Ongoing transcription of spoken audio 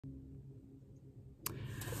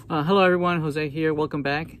Hello everyone, Jose here, welcome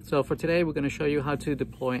back. So for today we're going to show you how to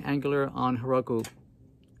deploy Angular on Heroku.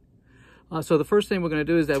 So the first thing we're going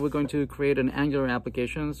to do is that we're going to create an Angular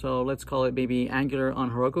application. So let's call it maybe Angular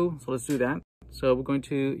on Heroku. So let's do that. So we're going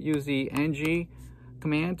to use the ng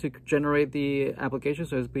command to generate the application.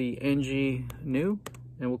 So it'll be ng new,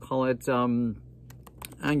 and we'll call it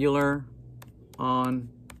Angular on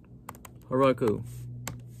Heroku.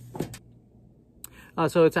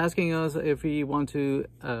 So it's asking us if we want to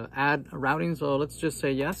add routing, so let's just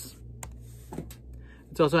say yes.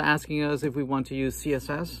 It's also asking us if we want to use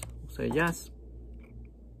CSS, we'll say yes.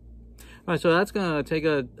 All right, so that's gonna take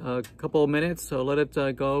a couple of minutes, so let it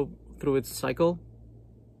go through its cycle.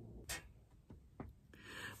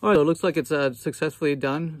 All right, so it looks like it's successfully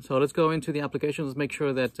done. So let's go into the application, let's make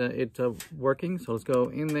sure that it's working. So let's go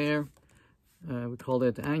in there, we called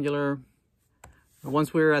it Angular.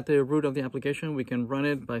 Once we're at the root of the application, we can run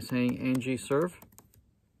it by saying ng serve.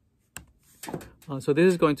 So this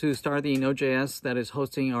is going to start the Node.js that is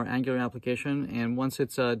hosting our Angular application. And once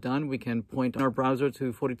it's done, we can point our browser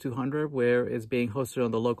to 4200 where it's being hosted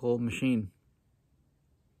on the local machine.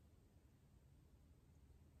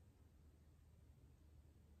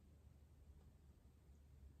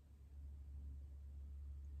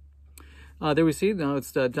 There we see, now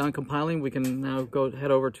it's done compiling. We can now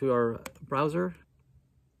head over to our browser.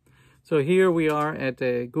 So here we are at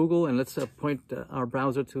Google, and let's point our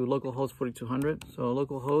browser to localhost 4200. So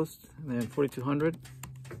localhost and then 4200.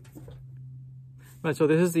 Right, so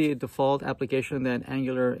this is the default application that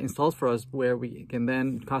Angular installs for us, where we can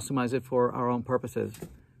then customize it for our own purposes.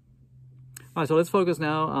 All right, so let's focus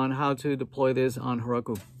now on how to deploy this on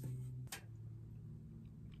Heroku.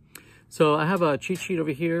 So I have a cheat sheet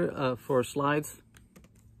over here for slides.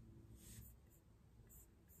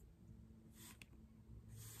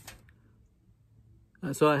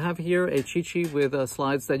 So I have here a cheat sheet with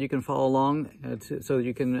slides that you can follow along so that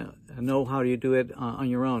you can know how you do it on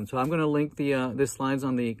your own. So I'm going to link the slides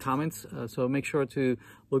on the comments, so make sure to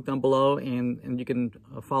look down below and you can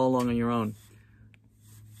follow along on your own.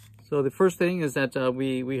 So the first thing is that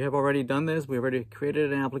we have already done this. We already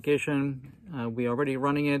created an application. We are already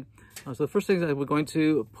running it. So the first thing is that we're going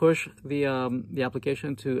to push the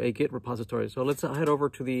application to a Git repository. So let's head over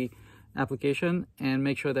to the application and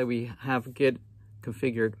make sure that we have Git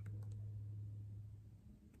configured.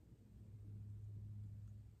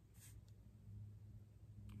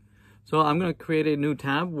 So I'm going to create a new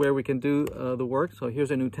tab where we can do the work. So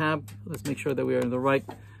here's a new tab. Let's make sure that we are in the right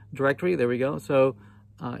directory. There we go. So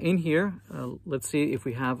in here, let's see if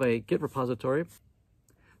we have a Git repository.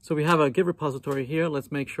 So we have a Git repository here.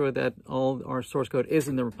 Let's make sure that all our source code is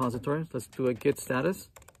in the repository. Let's do a Git status.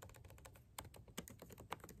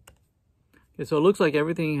 Okay, so it looks like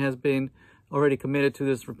everything has been already committed to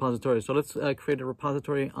this repository. So let's create a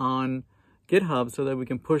repository on GitHub so that we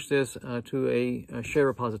can push this to a shared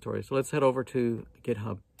repository. So let's head over to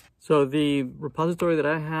GitHub. So the repository that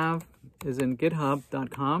I have is in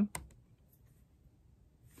github.com.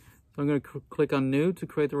 So I'm going to click on new to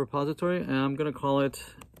create the repository, and I'm going to call it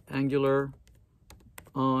Angular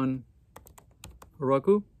on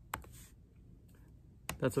Heroku.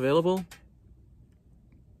 That's available.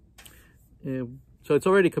 So it's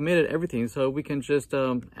already committed everything, so we can just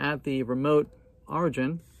add the remote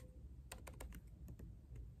origin,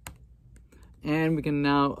 and we can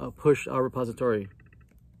now push our repository.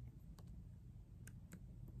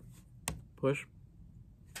 Push.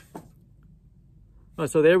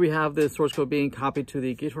 So there we have the source code being copied to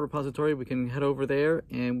the GitHub repository. We can head over there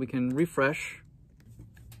and we can refresh,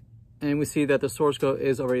 and we see that the source code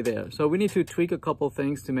is already there. So we need to tweak a couple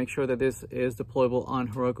things to make sure that this is deployable on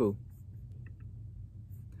Heroku.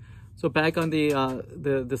 So back on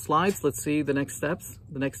the slides, let's see the next steps.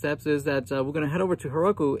 The next steps is that we're going to head over to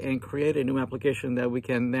Heroku and create a new application that we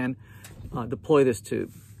can then deploy this to.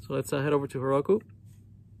 So let's head over to Heroku.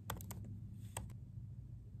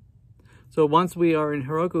 So once we are in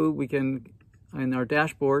Heroku, we can, in our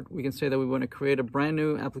dashboard, we can say that we want to create a brand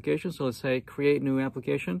new application. So let's say create new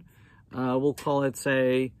application. We'll call it,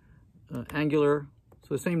 say, Angular.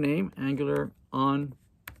 So the same name, Angular on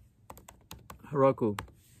Heroku.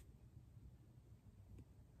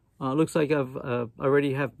 Looks like I've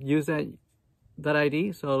already have used that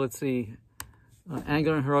ID. So let's see,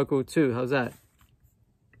 Angular and Heroku 2. How's that?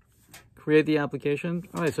 Create the application.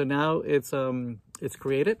 All right, so now it's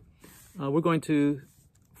created. We're going to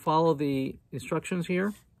follow the instructions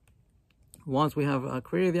here. Once we have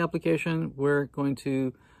created the application, we're going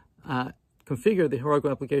to configure the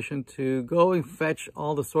Heroku application to go and fetch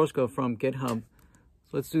all the source code from GitHub.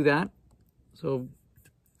 So let's do that. So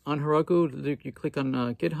on Heroku, you click on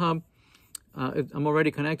GitHub, I'm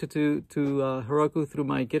already connected to Heroku through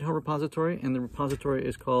my GitHub repository, and the repository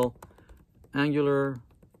is called Angular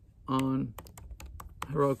on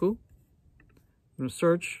Heroku. I'm going to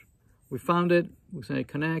search. We found it. We say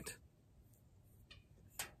connect.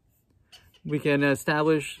 We can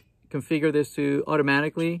configure this to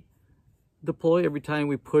automatically deploy every time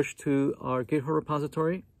we push to our GitHub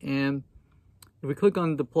repository. And if we click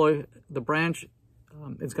on deploy the branch,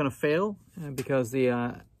 it's going to fail because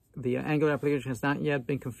the Angular application has not yet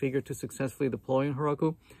been configured to successfully deploy in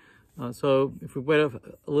Heroku. So if we wait a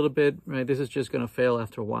little bit, right, this is just going to fail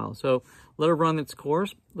after a while. So let it run its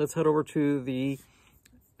course. Let's head over to the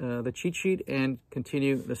cheat sheet and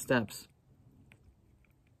continue the steps.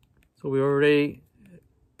 So we already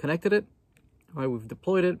connected it. All right, we've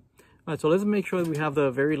deployed it. All right, so let's make sure that we have the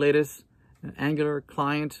very latest Angular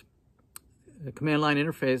client command line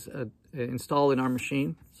interface installed in our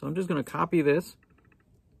machine. So I'm just going to copy this.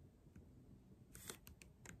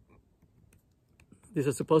 This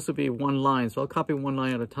is supposed to be one line, so I'll copy one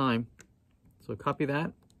line at a time. So copy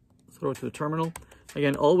that, throw it to the terminal.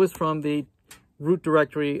 Again, always from the root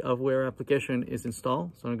directory of where our application is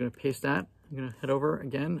installed. So I'm going to paste that. I'm going to head over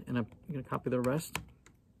again, and I'm going to copy the rest.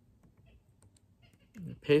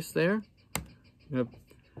 Paste there.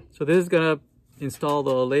 So this is going to install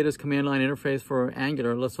the latest command line interface for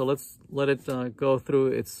Angular. So let's let it go through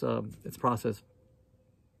its process.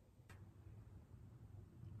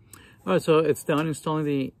 All right, so it's done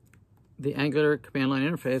installing the Angular command line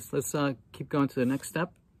interface. Let's keep going to the next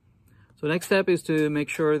step. So the next step is to make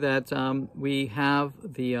sure that we have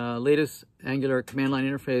the latest Angular command line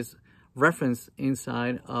interface reference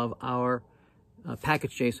inside of our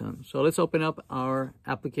package JSON. So let's open up our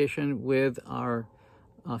application with our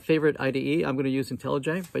favorite IDE. I'm going to use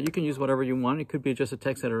IntelliJ, but you can use whatever you want. It could be just a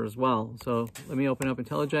text editor as well. So let me open up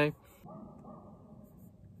IntelliJ.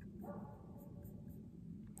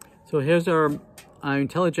 So here's our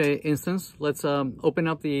IntelliJ instance. Let's open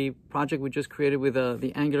up the project we just created with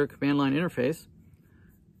the Angular command line interface.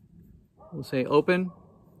 We'll say open,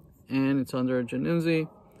 and it's under Januzzi,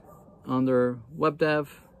 under web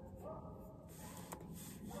dev,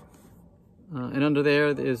 and under there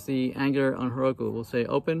is the Angular on Heroku. We'll say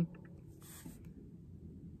open.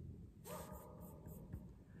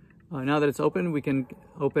 Now that it's open, we can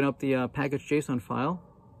open up the package JSON file.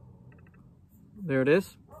 There it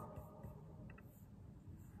is.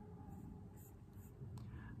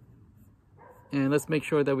 And let's make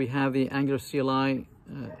sure that we have the Angular CLI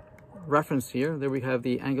reference here. There we have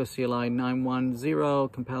the Angular CLI 910,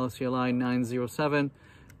 Compiler CLI 907.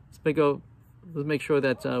 Let's make sure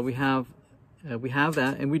that we have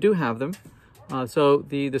that, and we do have them. So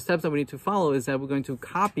the steps that we need to follow is that we're going to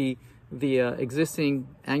copy the existing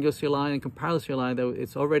Angular CLI and Compiler CLI that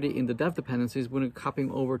it's already in the dev dependencies. We're going to copy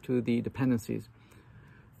them over to the dependencies.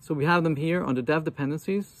 So we have them here on the dev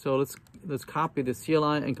dependencies. So let's copy the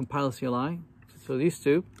CLI and Compiler CLI. So these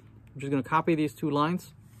two, I'm just going to copy these two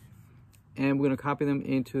lines, and we're going to copy them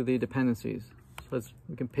into the dependencies. So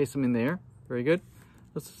we can paste them in there. Very good.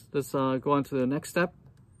 Let's go on to the next step.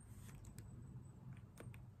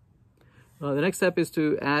 The next step is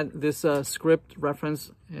to add this script reference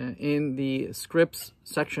in the scripts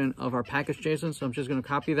section of our package JSON. So I'm just going to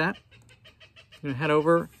copy that. I'm going to head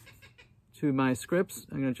over to my scripts.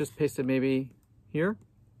 I'm going to just paste it maybe here.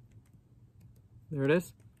 There it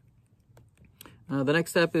is. The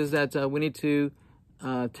next step is that we need to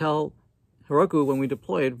tell Heroku when we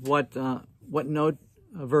deploy it what node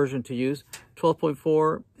version to use.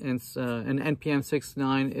 12.4 and NPM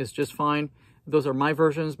 6.9 is just fine. Those are my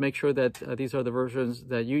versions. Make sure that these are the versions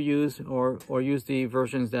that you use, or use the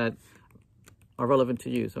versions that are relevant to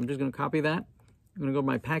you. So I'm just going to copy that. I'm going to go to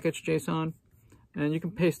my package JSON, and you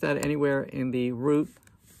can paste that anywhere in the root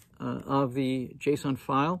of the JSON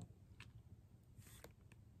file.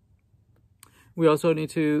 We also need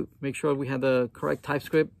to make sure we have the correct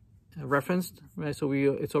TypeScript referenced, right? So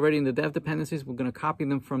it's already in the dev dependencies. We're going to copy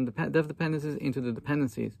them from the dev dependencies into the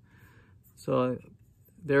dependencies. So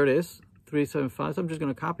there it is, 375. So I'm just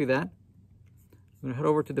going to copy that. I'm going to head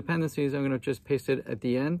over to dependencies. I'm going to just paste it at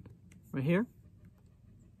the end right here.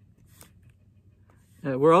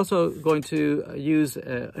 We're also going to use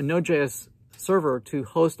a Node.js server to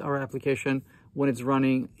host our application when it's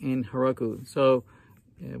running in Heroku. So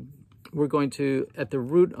we're going to, at the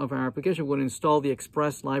root of our application, we're going to install the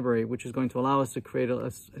Express library, which is going to allow us to create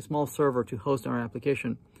a small server to host our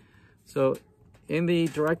application. So in the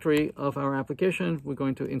directory of our application, we're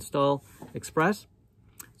going to install Express.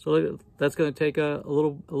 So that's going to take a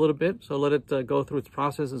little bit. So let it go through its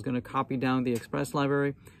process. It's going to copy down the Express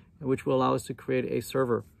library, which will allow us to create a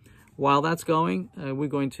server. While that's going, we're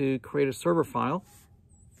going to create a server file.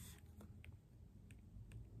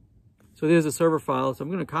 So there's a server file. So I'm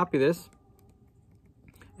going to copy this.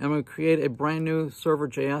 And I'm going to create a brand new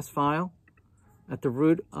server.js file at the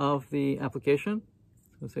root of the application.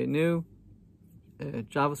 So say new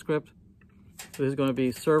JavaScript. So this is going to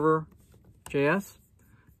be server.js.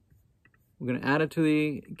 We're going to add it to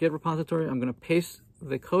the Git repository. I'm going to paste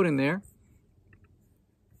the code in there.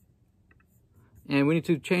 And we need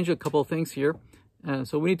to change a couple of things here.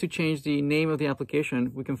 So we need to change the name of the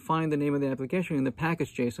application. We can find the name of the application in the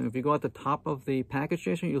package.json. If you go at the top of the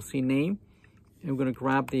package.json, you'll see name. And we're going to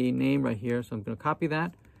grab the name right here. So I'm going to copy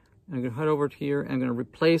that. And I'm going to head over to here. And I'm going to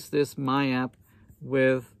replace this my app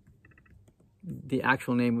with the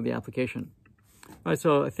actual name of the application. All right,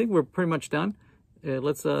 so I think we're pretty much done.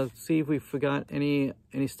 Let's see if we forgot any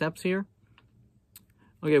steps here.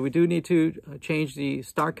 Okay, we do need to change the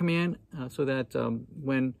start command so that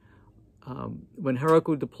when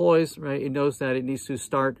Heroku deploys, right, it knows that it needs to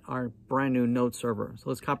start our brand new node server. So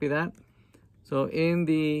let's copy that. So in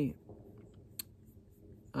the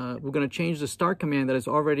we're going to change the start command that is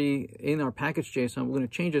already in our package.json. We're going to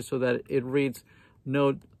change it so that it reads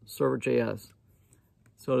node server.js.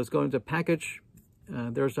 So let's go into package.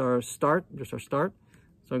 There's our start. So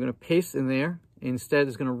I'm going to paste in there. Instead,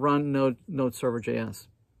 it's going to run node server.js.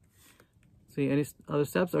 See any other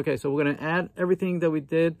steps? Okay, so we're going to add everything that we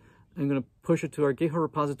did. I'm going to push it to our GitHub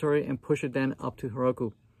repository and push it then up to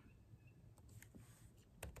Heroku.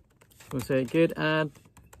 We'll say git add,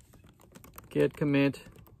 git commit,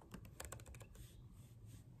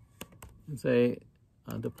 and say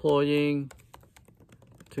deploying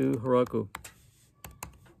to Heroku.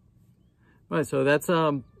 All right, so that's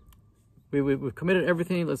we've committed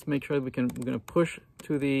everything. Let's make sure that we're going to push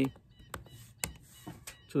to the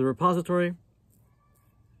repository.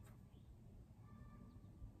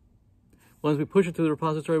 Once we push it to the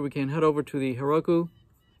repository, we can head over to the Heroku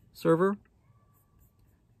server,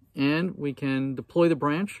 and we can deploy the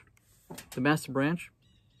branch, the master branch.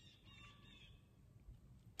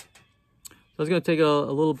 So it's going to take a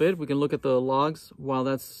little bit. We can look at the logs while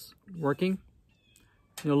that's working.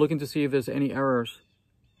 Looking to see if there's any errors.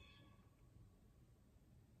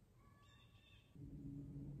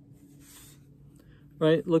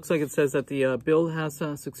 Right, looks like it says that the build has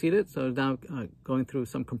succeeded. So now going through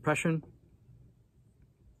some compression.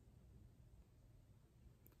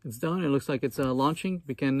 It's done. It looks like it's launching.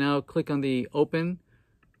 We can now click on the open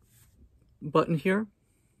button here.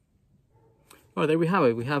 Oh, there we have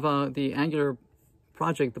it. We have the Angular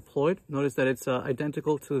project deployed. Notice that it's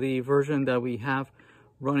identical to the version that we have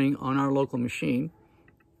running on our local machine,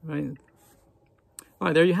 right? All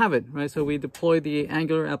right, there you have it, right? So we deployed the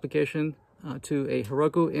Angular application to a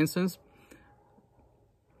Heroku instance.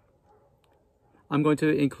 I'm going to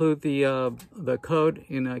include the code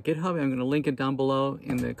in GitHub. I'm going to link it down below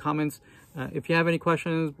in the comments. If you have any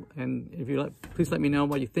questions, and if you like, please let me know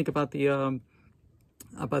what you think about the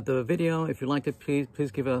video. If you liked it,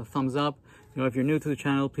 please give a thumbs up. If you're new to the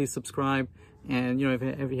channel, please subscribe. And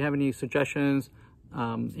if you have any suggestions,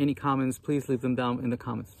 any comments, please leave them down in the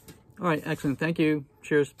comments. All right, excellent. Thank you.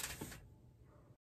 Cheers.